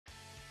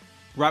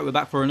Right, we're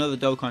back for another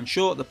Dokkan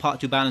short. The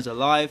part 2 banners are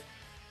live.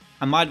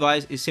 And my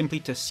advice is simply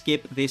to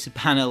skip this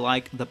banner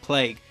like the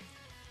plague.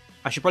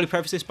 I should probably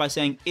preface this by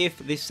saying if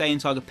this Saiyan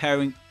Saga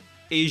pairing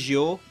is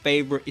your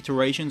favorite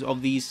iterations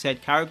of these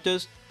said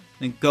characters,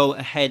 then go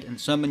ahead and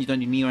summon. You don't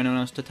need me or anyone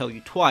else to tell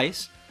you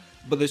twice.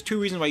 But there's two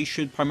reasons why you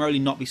should primarily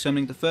not be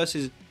summoning. The first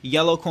is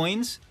yellow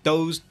coins.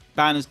 Those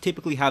banners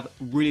typically have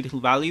really little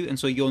value, and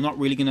so you're not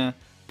really going to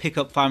pick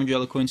up 500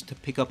 yellow coins to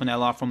pick up an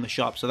LR from the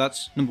shop. So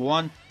that's number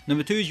one.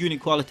 Number two is unit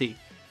quality.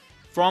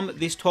 From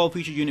this 12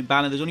 featured unit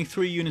banner, there's only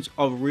 3 units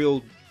of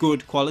real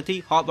good quality: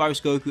 Heart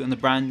Virus Goku and the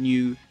brand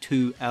new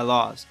 2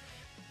 LRs.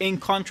 In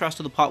contrast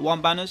to the part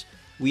 1 banners,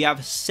 we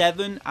have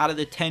 7 out of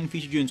the 10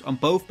 featured units on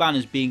both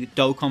banners being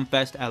Dokkan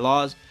Fest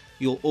LRs.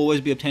 You'll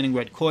always be obtaining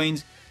red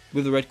coins.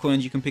 With the red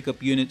coins, you can pick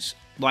up units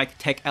like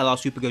Tech LR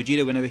Super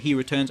Gogeta whenever he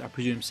returns, I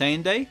presume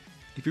Saiyan Day.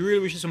 If you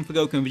really wish to summon for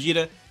Goku and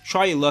Vegeta,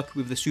 try your luck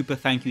with the Super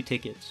Thank You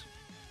tickets.